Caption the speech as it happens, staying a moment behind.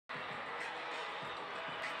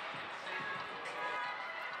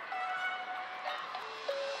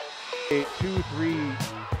A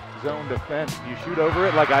 2-3 zone defense. You shoot over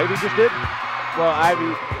it like Ivy just did? Well,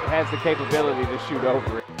 Ivy has the capability to shoot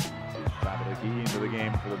over it. Top of the key into the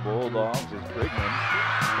game for the Bulldogs is Brigman.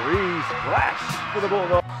 Three splash for the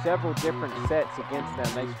Bulldogs. Several different sets against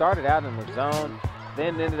them. They started out in the zone,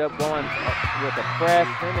 then ended up going with a press,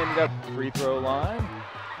 then ended up free throw line.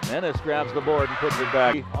 Menace grabs the board and puts it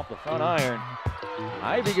back off the front iron.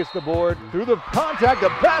 Ivy gets the board through the contact.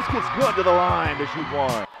 The basket's good to the line to shoot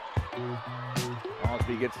one.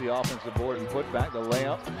 Osby gets the offensive board and put back. The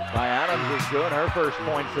layup by Adams is good. Her first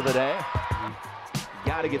points of the day.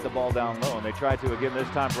 Got to get the ball down low, and they try to again this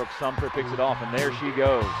time. Brooke Sumter picks it off, and there she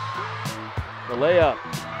goes. The layup,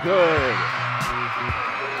 good.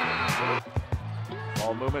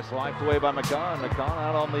 Ball movement sliced away by McCon. McCon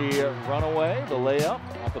out on the runaway. The layup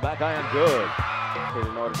off the back iron, good.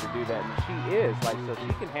 In order to do that, and she is like, so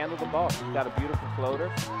she can handle the ball. She's got a beautiful floater.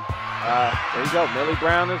 There you go, Millie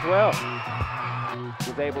Brown as well.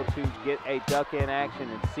 Was able to get a duck in action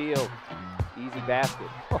and seal easy basket.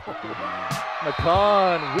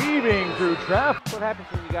 McCon weaving through traffic. What happens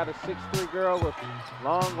when you got a 6'3" girl with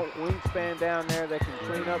long wingspan down there that can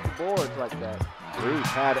clean up the boards like that? Bruce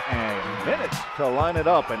had a minute to line it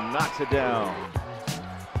up and knocks it down.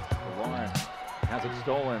 Warren has it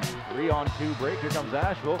stolen. 3-on-2 break. Here comes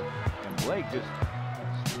Asheville. And Blake just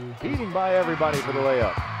beating by everybody for the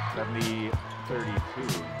layup.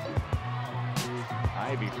 70-32.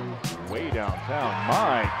 Ivy from way downtown.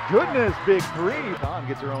 My goodness, big three. Tom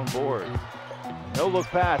gets her own board. No look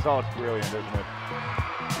pass. Oh, it's brilliant, isn't it?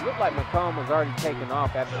 It looked like McComb was already taken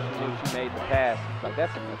off after she knew she made the pass. Like,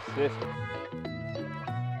 that's an assist.